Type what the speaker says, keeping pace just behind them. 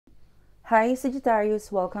Hi Sagittarius,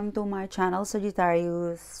 welcome to my channel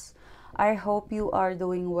Sagittarius. I hope you are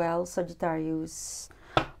doing well, Sagittarius.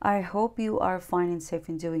 I hope you are fine and safe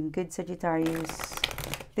and doing good, Sagittarius.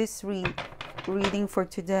 This reading for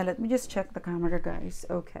today, let me just check the camera, guys.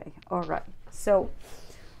 Okay, all right. So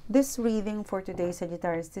this reading for today,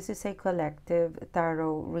 Sagittarius, this is a collective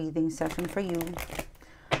tarot reading session for you.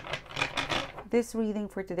 This reading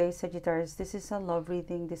for today, Sagittarius, this is a love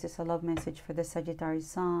reading. This is a love message for the Sagittarius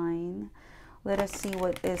sign. Let us see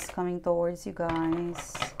what is coming towards you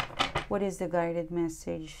guys. What is the guided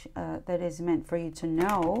message that is meant for you to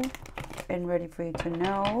know and ready for you to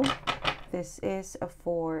know? This is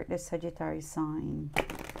for the Sagittarius sign.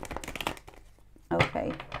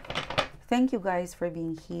 Okay. Thank you guys for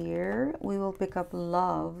being here. We will pick up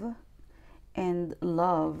love and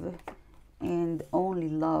only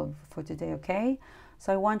love for today, okay?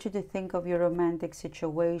 So I want you to think of your romantic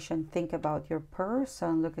situation. Think about your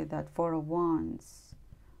person. Look at that, 4 of Wands.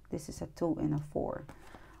 This is a 2 and a 4.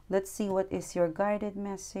 Let's see what is your guided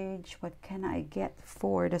message. What can I get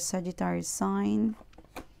for the Sagittarius sign?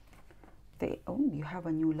 Oh, you have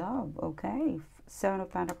a new love, okay? 7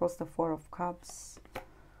 of Pentacles, the 4 of Cups,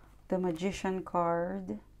 the Magician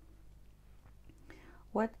card.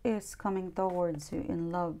 What is coming towards you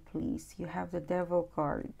in love, please? You have the Devil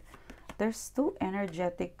card. There's 2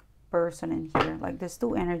 energetic person in here. Like there's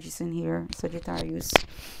 2 energies in here, Sagittarius.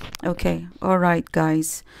 Okay, all right,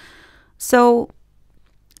 guys. So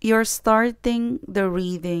you're starting the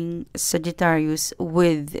reading, Sagittarius,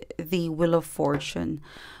 with the Wheel of Fortune.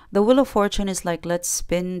 The Wheel of Fortune is like, let's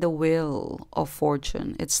spin the wheel of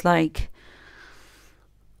fortune. It's like,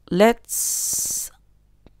 let's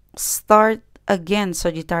start again,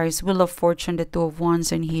 Sagittarius. Wheel of Fortune, the 2 of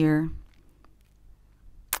Wands in here.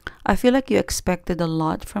 I feel like you expected a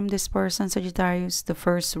lot from this person, Sagittarius. The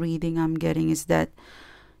first reading I'm getting is that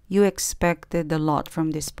you expected a lot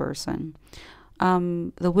from this person.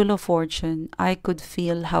 The Wheel of Fortune, I could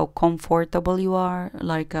feel how comfortable you are.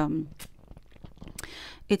 Like,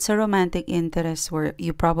 it's a romantic interest where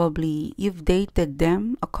you've dated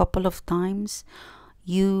them a couple of times.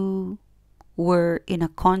 You were in a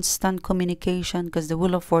constant communication, because the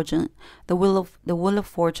Wheel of Fortune, the Wheel of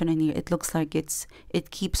Fortune in here, it looks like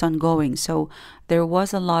it keeps on going. So there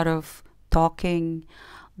was a lot of talking,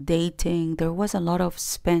 dating. There was a lot of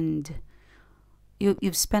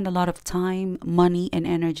you've spent a lot of time, money, and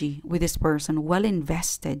energy with this person, well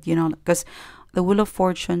invested, you know, because the Wheel of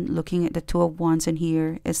Fortune, looking at the 2 of Wands in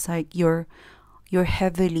here, it's like you're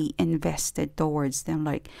heavily invested towards them,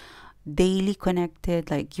 like daily connected.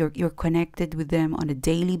 Like you're connected with them on a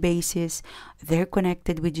daily basis. They're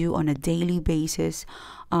connected with you on a daily basis.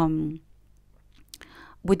 With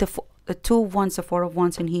the 2 of Wands, the 4 of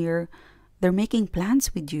Wands in here, they're making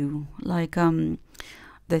plans with you. Like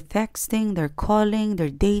they're texting, they're calling, they're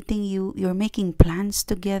dating you. You're making plans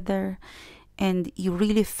together, and you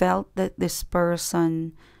really felt that this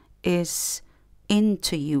person is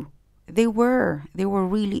into you. They were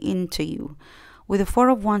really into you. With the 4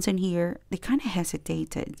 of Wands in here, they kind of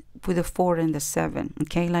hesitated with the 4 and the 7.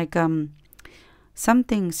 Okay, like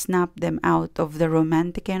something snapped them out of the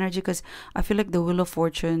romantic energy, because I feel like the Wheel of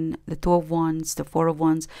Fortune, the 2 of Wands, the 4 of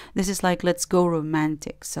Wands, this is like, let's go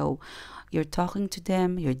romantic. So you're talking to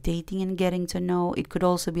them, you're dating and getting to know. It could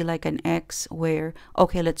also be like an ex where,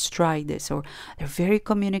 okay, let's try this. Or they're very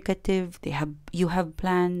communicative. You have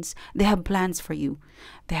plans. They have plans for you.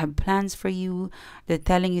 They have plans for you. They're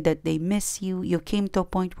telling you that they miss you. You came to a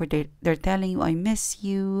point where they're telling you, I miss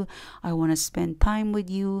you. I want to spend time with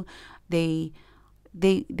you. They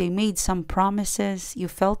made some promises. You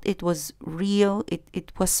felt it was real.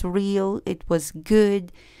 It was real. It was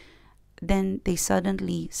good. Then they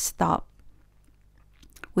suddenly stopped.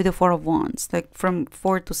 With the 4 of Wands, like from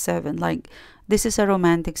 4 to 7, like this is a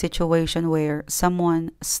romantic situation where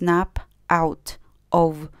someone snapped out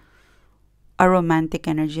of a romantic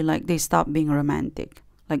energy. Like they stopped being romantic.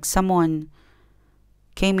 Like someone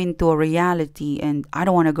came into a reality and, I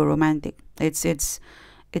don't want to go romantic. It's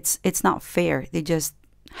not fair. They just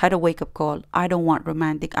had a wake-up call. I don't want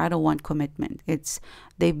romantic. I don't want commitment.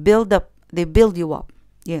 They build you up.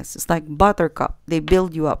 Yes, it's like buttercup. They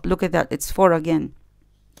build you up. Look at that. It's 4 again.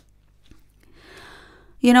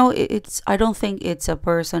 You know, I don't think it's a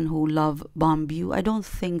person who love bombed you. I don't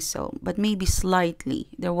think so. But maybe slightly.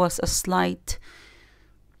 There was a slight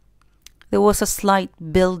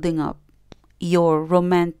building up your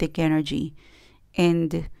romantic energy.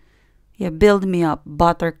 And yeah, build me up,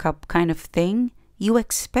 buttercup kind of thing. You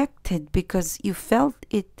expected, because you felt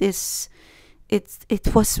it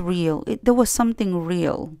was real. There was something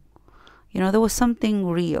real. You know, there was something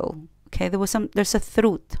real. Okay, there's a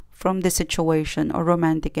truth from the situation or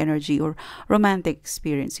romantic energy or romantic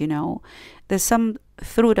experience, you know. There's some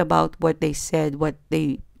truth about what they said, what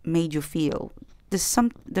they made you feel. There's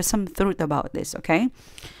some truth about this, okay?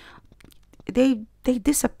 They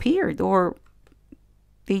disappeared, or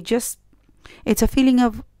they just, it's a feeling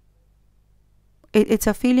of, it's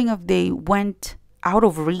a feeling of they went out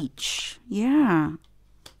of reach. Yeah.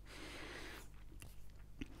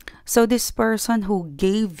 So this person who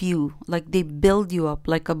gave you, like they build you up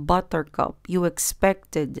like a buttercup, you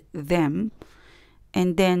expected them,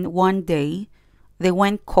 and then one day they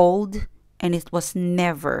went cold and it was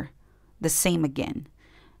never the same again.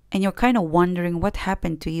 And you're kind of wondering what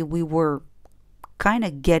happened to you. We were kind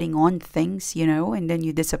of getting on things, you know, and then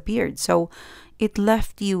you disappeared. So it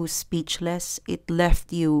left you speechless. It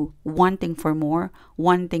left you wanting for more,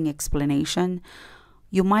 wanting explanation.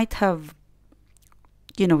 You might have,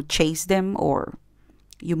 you know, chased them, or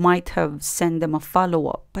you might have sent them a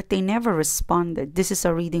follow-up, but they never responded. This is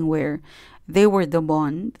a reading where they were the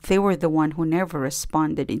one who never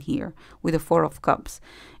responded in here with the Four of Cups.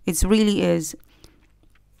 It really is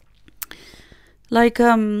like,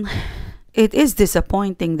 it is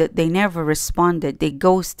disappointing that they never responded. They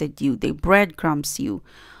ghosted you. They breadcrumbs you.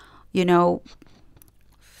 You know,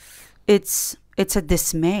 it's a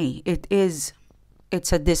dismay.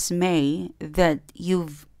 It's a dismay that you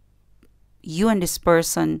and this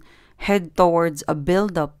person head towards a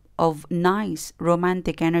buildup of nice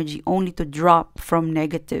romantic energy only to drop from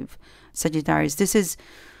negative, Sagittarius. This is,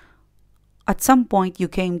 at some point you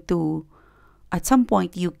came to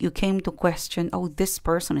question, oh, this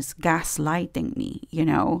person is gaslighting me, you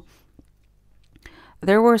know.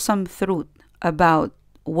 There were some truth about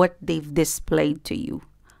what they've displayed to you,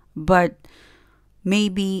 but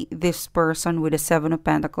maybe this person with the Seven of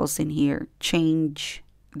Pentacles in here change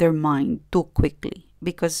their mind too quickly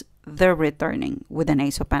because they're returning with an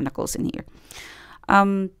Ace of Pentacles in here.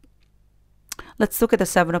 Let's look at the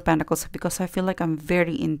Seven of Pentacles because I feel like I'm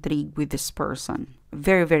very intrigued with this person.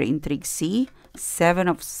 Very, very intrigued. See? Five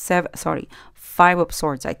of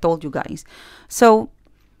Swords. I told you guys. So,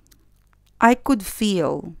 I could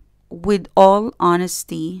feel with all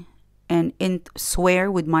honesty and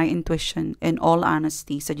swear with my intuition and all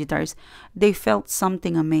honesty, Sagittarius, they felt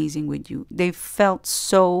something amazing with you. They felt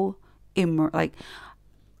so like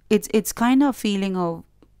it's kind of a feeling of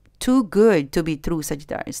too good to be true,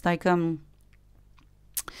 Sagittarius. Like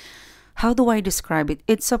how do I describe it?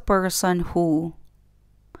 It's a person who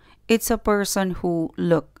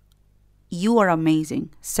look, you are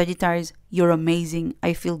amazing. Sagittarius, you're amazing.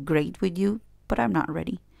 I feel great with you, but I'm not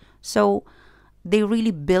ready. So they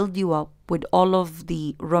really build you up with all of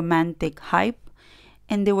the romantic hype,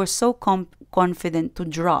 and they were so confident to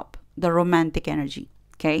drop the romantic energy,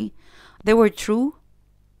 okay? They were true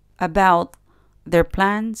about their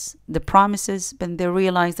plans, the promises, but they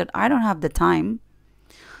realized that I don't have the time.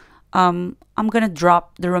 I'm going to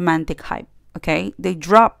drop the romantic hype, okay? They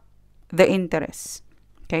drop the interest,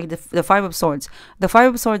 okay? The Five of Swords. The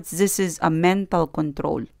Five of Swords, this is a mental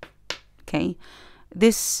control, okay?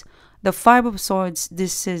 The Five of Swords,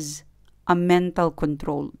 this is a mental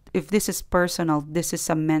control. If this is personal, this is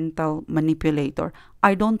a mental manipulator.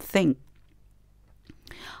 I don't think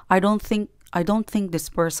this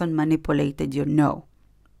person manipulated you. No.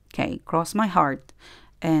 Okay, cross my heart,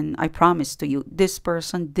 and I promise to you, this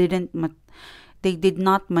person they did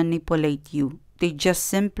not manipulate you. They just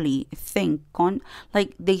simply think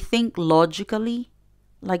they think logically,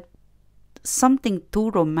 like something too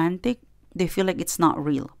romantic. They feel like it's not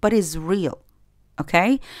real, but it's real.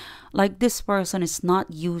 Okay? Like this person is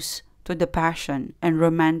not used to the passion and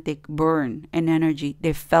romantic burn and energy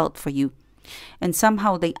they felt for you. And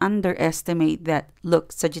somehow they underestimate that.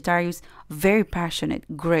 Look, Sagittarius, very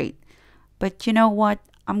passionate, great. But you know what?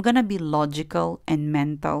 I'm going to be logical and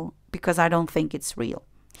mental because I don't think it's real.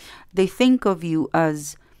 They think of you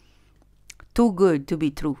as too good to be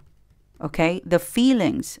true. Okay? The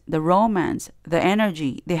feelings, the romance, the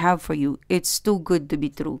energy they have for you, it's too good to be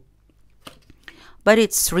true. But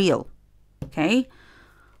it's real. Okay?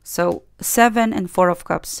 So, 7 and 4 of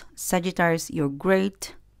Cups. Sagittarius, you're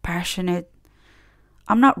great, passionate.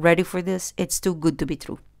 I'm not ready for this. It's too good to be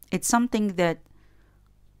true. It's something that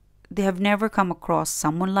they have never come across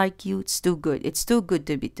someone like you. It's too good. It's too good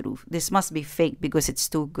to be true. This must be fake because it's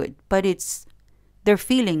too good. But their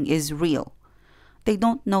feeling is real. They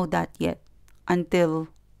don't know that yet until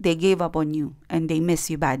they gave up on you and they miss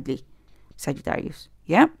you badly, Sagittarius.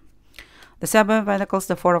 Yeah? The 7 of Pentacles,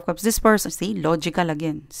 the 4 of Cups. This person, see, logical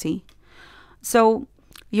again. See? So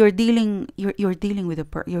you're dealing with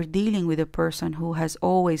a person who has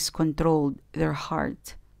always controlled their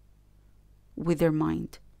heart with their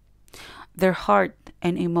mind. Their heart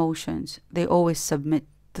and emotions, they always submit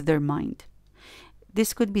to their mind.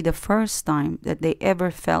 This could be the first time that they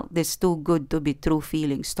ever felt this too good to be true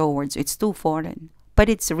feelings towards. It's too foreign, but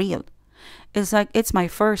it's real. It's like it's my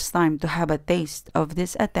first time to have a taste of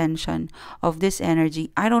this attention, of this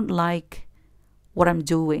energy. I don't like what I'm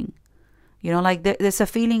doing. Like there's a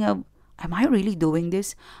feeling of, am I really doing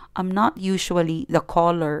this? I'm not usually the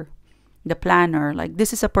caller, the planner. Like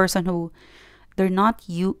this is a person who they're not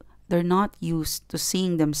they're not used to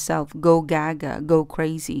seeing themselves go gaga, go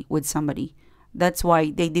crazy with somebody. That's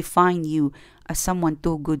why they define you as someone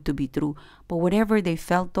too good to be true. But whatever they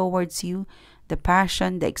felt towards you, the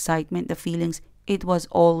passion, the excitement, the feelings, it was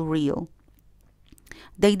all real.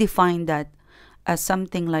 They define that as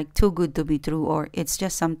something like too good to be true, or it's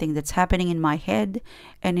just something that's happening in my head,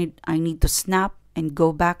 and I need to snap and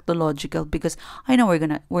go back to logical because I know we're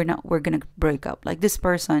gonna break up. Like this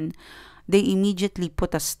person, they immediately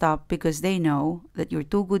put a stop because they know that you're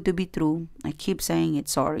too good to be true. I keep saying it,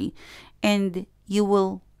 sorry, and you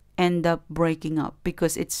will end up breaking up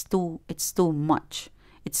because it's too much.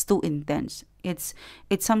 It's too intense. It's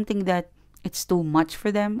something that it's too much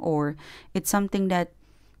for them, or it's something that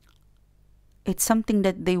they it's something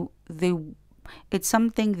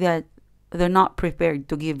that they're not prepared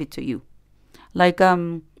to give it to you. Like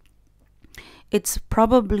it's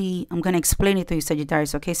probably, I'm gonna explain it to you,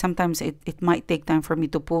 Sagittarius, okay? Sometimes it might take time for me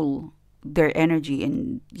to pull their energy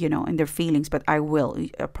and and their feelings, but I will.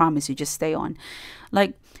 I promise you, just stay on.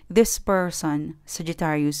 Like this person,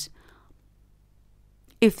 Sagittarius,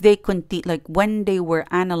 if they continue, like when they were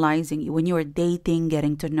analyzing you, when you were dating,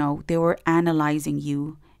 getting to know, they were analyzing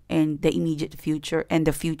you and the immediate future and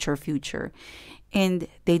the future, and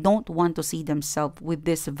they don't want to see themselves with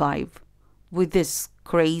this vibe, with this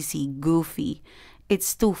crazy, goofy.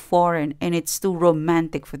 It's too foreign and it's too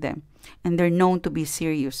romantic for them, and they're known to be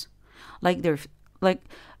serious. Like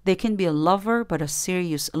they can be a lover, but a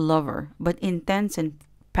serious lover, but intense and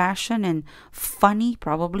passion and funny.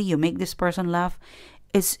 Probably you make this person laugh.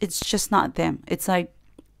 It's just not them. It's like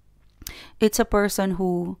it's a person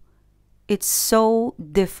who, it's so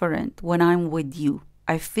different when I'm with you.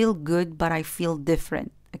 I feel good, but I feel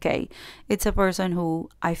different. Okay. It's a person who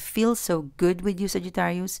I feel so good with you,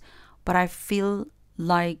 Sagittarius, but I feel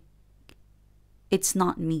like it's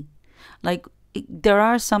not me. Like there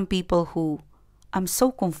are some people who I'm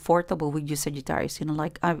so comfortable with you, Sagittarius.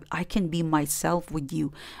 Like I can be myself with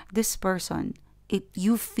you. This person,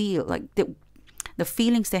 you feel like the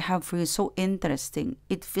feelings they have for you is so interesting.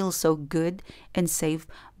 It feels so good and safe,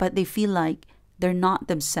 but they feel like they're not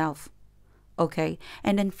themselves. Okay?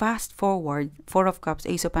 And then fast forward, Four of Cups,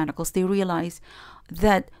 Ace of Pentacles, they realize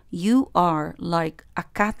that you are like a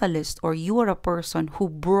catalyst, or you are a person who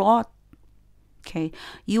brought, okay,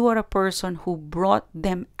 you are a person who brought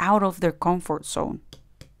them out of their comfort zone.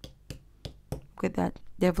 With that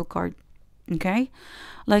Devil card. Okay?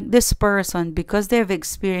 Like this person, because they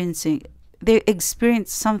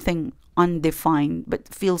experience something undefined but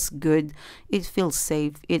feels good, it feels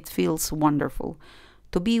safe, it feels wonderful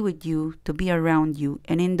to be with you, to be around you.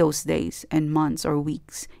 And in those days and months or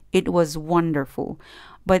weeks, it was wonderful,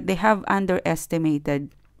 but they have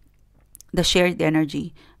underestimated the shared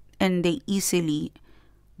energy, and they easily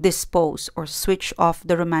dispose or switch off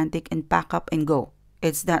the romantic and pack up and go.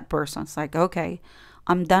 It's that person. It's like, okay,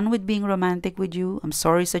 I'm done with being romantic with you. I'm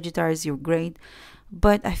sorry, Sagittarius, you're great,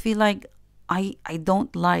 but I feel like I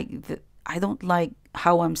don't like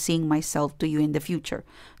how I'm seeing myself to you in the future.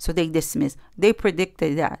 So they dismiss. They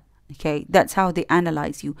predicted that. Okay, that's how they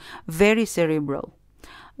analyze you. Very cerebral,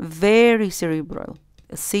 very cerebral,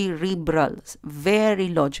 very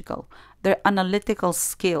logical. Their analytical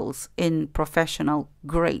skills in professional,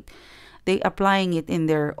 great. They applying it in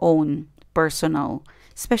their own personal,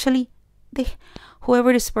 especially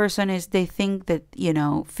whoever this person is, they think that,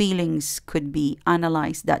 feelings could be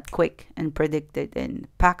analyzed that quick and predicted and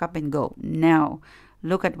pack up and go. Now,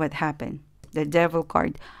 look at what happened. The Devil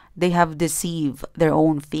card, they have deceived their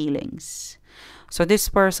own feelings. So this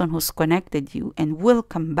person who's connected you and will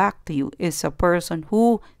come back to you is a person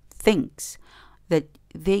who thinks that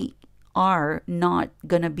they are not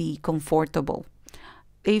gonna be comfortable.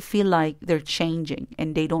 They feel like they're changing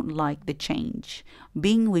and they don't like the change.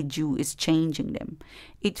 Being with you is changing them.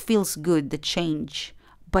 It feels good, the change,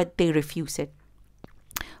 but they refuse it.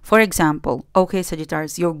 For example, okay,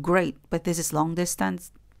 Sagittarius, you're great, but this is long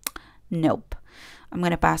distance. Nope. I'm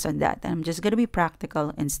going to pass on that. I'm just going to be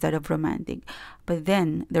practical instead of romantic. But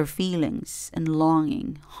then their feelings and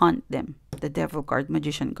longing haunt them. The Devil card,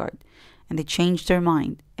 Magician card. And they change their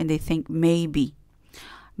mind and they think maybe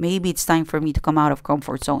Maybe it's time for me to come out of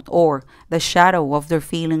comfort zone. Or the shadow of their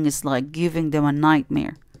feeling is like giving them a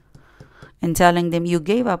nightmare and telling them you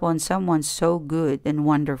gave up on someone so good and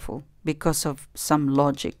wonderful because of some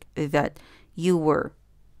logic that you were,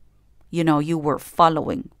 you were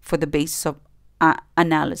following for the basis of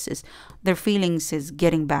analysis. Their feelings is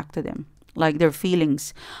getting back to them. Like their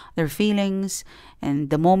feelings, and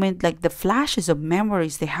the moment, like the flashes of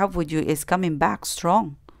memories they have with you is coming back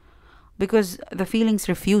strong, because the feelings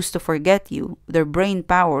refuse to forget you. Their brain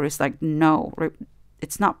power is like, no,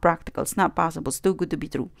 it's not practical, it's not possible, it's too good to be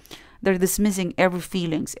true. They're dismissing every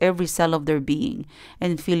feelings, every cell of their being,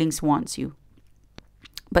 and feelings wants you.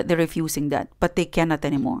 But they're refusing that. But they cannot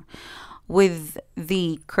anymore. With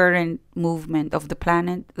the current movement of the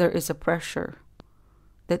planet, there is a pressure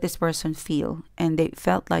that this person feel, and they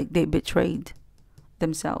felt like they betrayed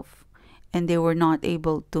themselves, and they were not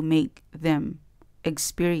able to make them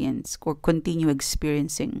experience or continue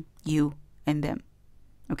experiencing you and them.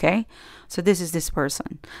 Okay, so this is this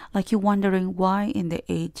person, like you wondering why in the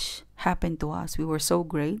age happened to us, we were so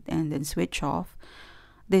great, and then switch off.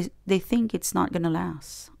 They think it's not gonna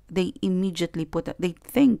last. They immediately they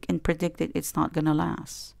think and predicted it's not gonna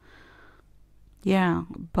last. Yeah,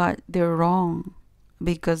 but they're wrong,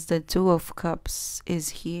 because the Two of Cups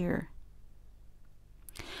is here.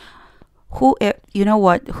 You know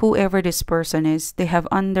what, whoever this person is, they have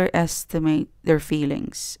underestimate their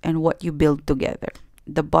feelings and what you build together.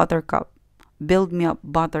 The buttercup, build me up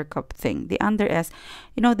buttercup thing, they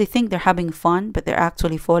think they're having fun, but they're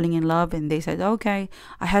actually falling in love, and they said, okay,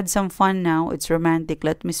 I had some fun, now it's romantic,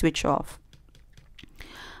 let me switch off.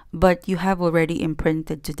 But you have already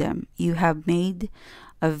imprinted to them. You have made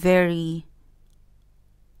a very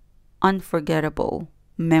unforgettable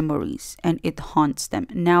memories, and it haunts them.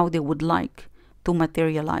 Now they would like to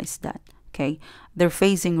materialize that. Okay, they're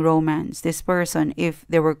facing romance. This person, if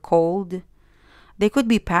they were cold, they could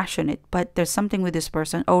be passionate, but there's something with this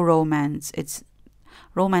person. Oh, romance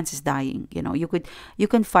is dying. You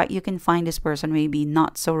can find this person maybe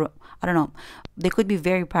not so, I don't know, they could be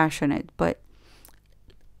very passionate, but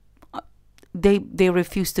they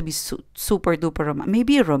refuse to be super duper romantic.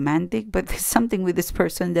 Maybe romantic, but there's something with this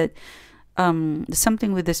person that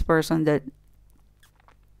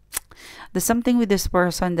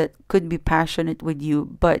could be passionate with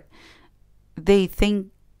you, but they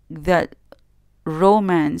think that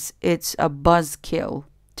romance, it's a buzzkill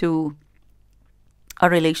to a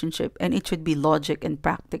relationship, and it should be logic and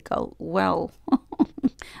practical. Well,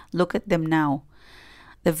 look at them now.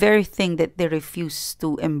 The very thing that they refuse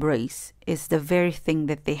to embrace is the very thing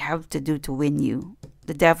that they have to do to win you.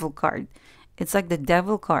 The Devil card. It's like the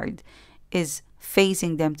Devil card is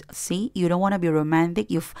facing them. See, you don't want to be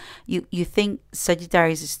romantic. You think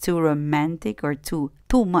Sagittarius is too romantic or too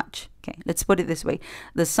much. Okay, let's put it this way.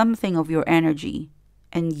 There's something of your energy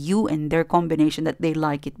and you and their combination that they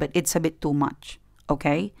like it, but it's a bit too much.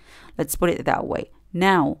 Okay, let's put it that way.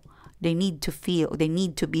 Now they need to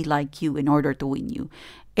be like you in order to win you.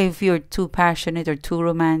 If you're too passionate or too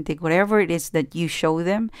romantic, whatever it is that you show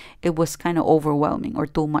them, it was kind of overwhelming or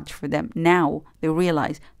too much for them. Now they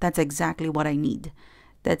realize that's exactly what I need.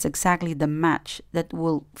 That's exactly the match that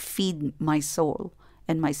will feed my soul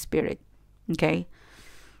and my spirit. Okay?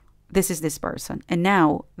 This is this person. And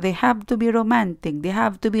now they have to be romantic. They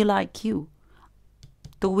have to be like you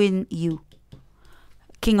to win you.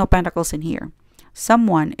 King of Pentacles in here.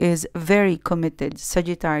 Someone is very committed,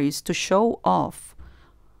 Sagittarius, to show off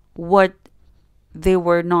what they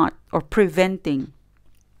were not, or preventing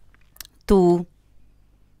to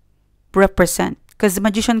represent. Because the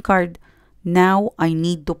Magician card, now I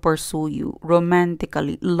need to pursue you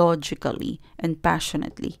romantically, logically, and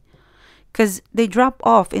passionately. Because they drop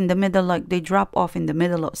off in the middle,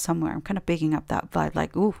 of somewhere. I'm kind of picking up that vibe,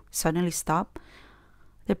 like, ooh, suddenly stop.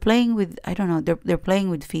 They're playing with, I don't know, they're playing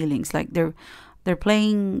with feelings, like they're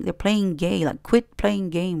playing gay, like quit playing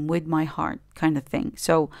game with my heart kind of thing.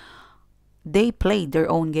 So they played their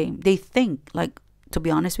own game. They think, like, to be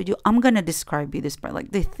honest with you, I'm gonna describe you this part,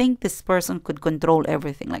 like they think this person could control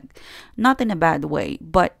everything, like not in a bad way,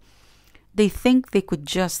 but they think that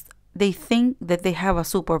they have a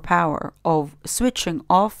superpower of switching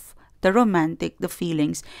off the romantic, the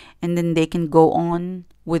feelings, and then they can go on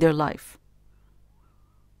with their life.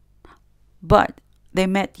 But they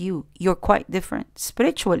met you. You're quite different.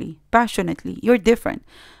 Spiritually, passionately, you're different.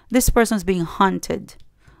 This person's being haunted.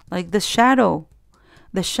 Like the shadow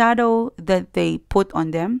that they put on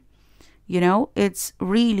them, it's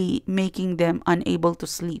really making them unable to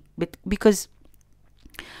sleep. Because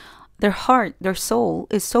their heart, their soul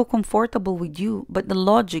is so comfortable with you, but the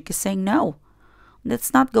logic is saying, no,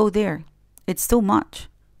 let's not go there. It's too much.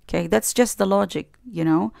 Okay, that's just the logic, you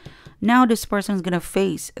know. Now this person is going to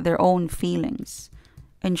face their own feelings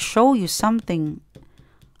and show you something.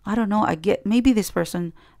 I don't know. I get, maybe this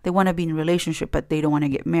person, they want to be in a relationship, but they don't want to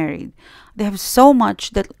get married. They have so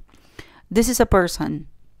much that this is a person,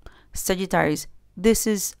 Sagittarius. This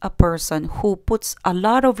is a person who puts a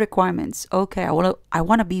lot of requirements. Okay, I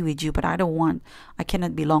want to be with you, but I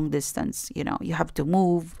cannot be long distance. You know, you have to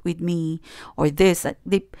move with me or this.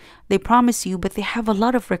 They promise you, but they have a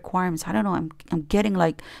lot of requirements. I don't know. I'm getting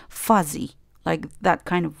like fuzzy, like that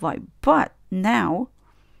kind of vibe. But now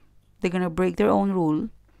they're gonna break their own rule,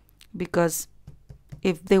 because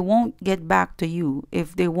if they won't get back to you,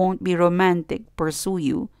 if they won't be romantic, pursue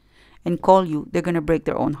you, and call you, they're gonna break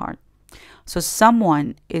their own heart. So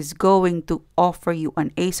someone is going to offer you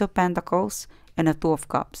an Ace of Pentacles and a Two of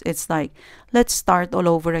Cups. It's like, let's start all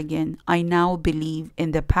over again. I now believe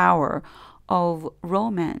in the power of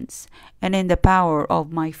romance and in the power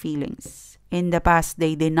of my feelings. In the past,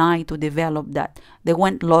 they denied to develop that. They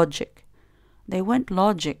went logic.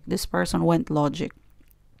 This person went logic.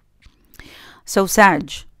 So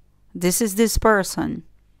Sag, this is this person.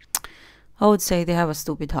 I would say they have a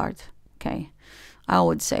stupid heart. Okay. I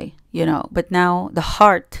would say, you know, but now the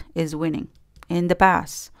heart is winning. In the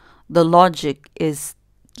past, the logic is,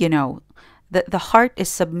 you know, the heart is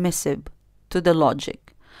submissive to the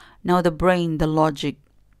logic. Now the brain, the logic,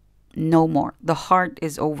 no more. The heart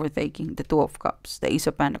is overtaking the Two of Cups, the Ace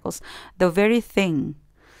of Pentacles. The very thing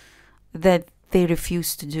that they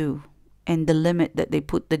refuse to do, and the limit that they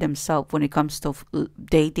put to themselves when it comes to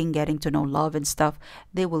dating, getting to know love and stuff,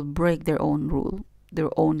 they will break their own rule,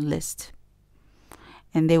 their own list.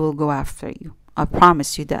 And they will go after you. I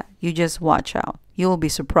promise you that. You just watch out. You will be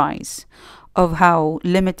surprised of how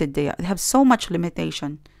limited they are. They have so much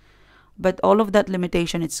limitation. But all of that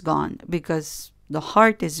limitation, it's gone. Because the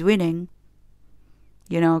heart is winning.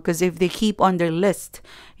 You know, because if they keep on their list,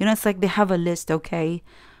 you know, it's like they have a list, okay?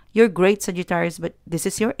 You're great, Sagittarius, but this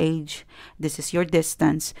is your age. This is your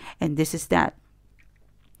distance. And this is that.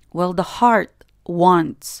 Well, the heart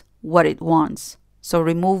wants what it wants. So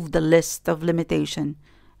remove the list of limitation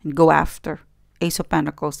and go after Ace of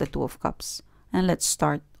Pentacles, the Two of Cups. And let's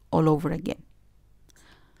start all over again.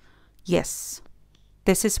 Yes,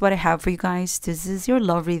 this is what I have for you guys. This is your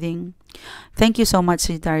love reading. Thank you so much,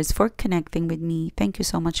 Sagittarius, for connecting with me. Thank you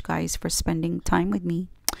so much, guys, for spending time with me.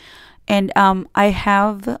 And I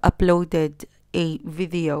have uploaded a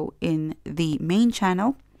video in the main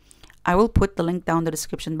channel. I will put the link down in the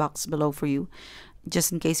description box below for you,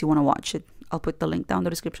 just in case you want to watch it. I'll put the link down in the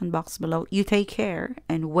description box below. You take care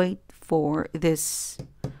and wait for this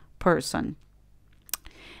person.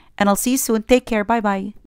 And I'll see you soon. Take care. Bye-bye.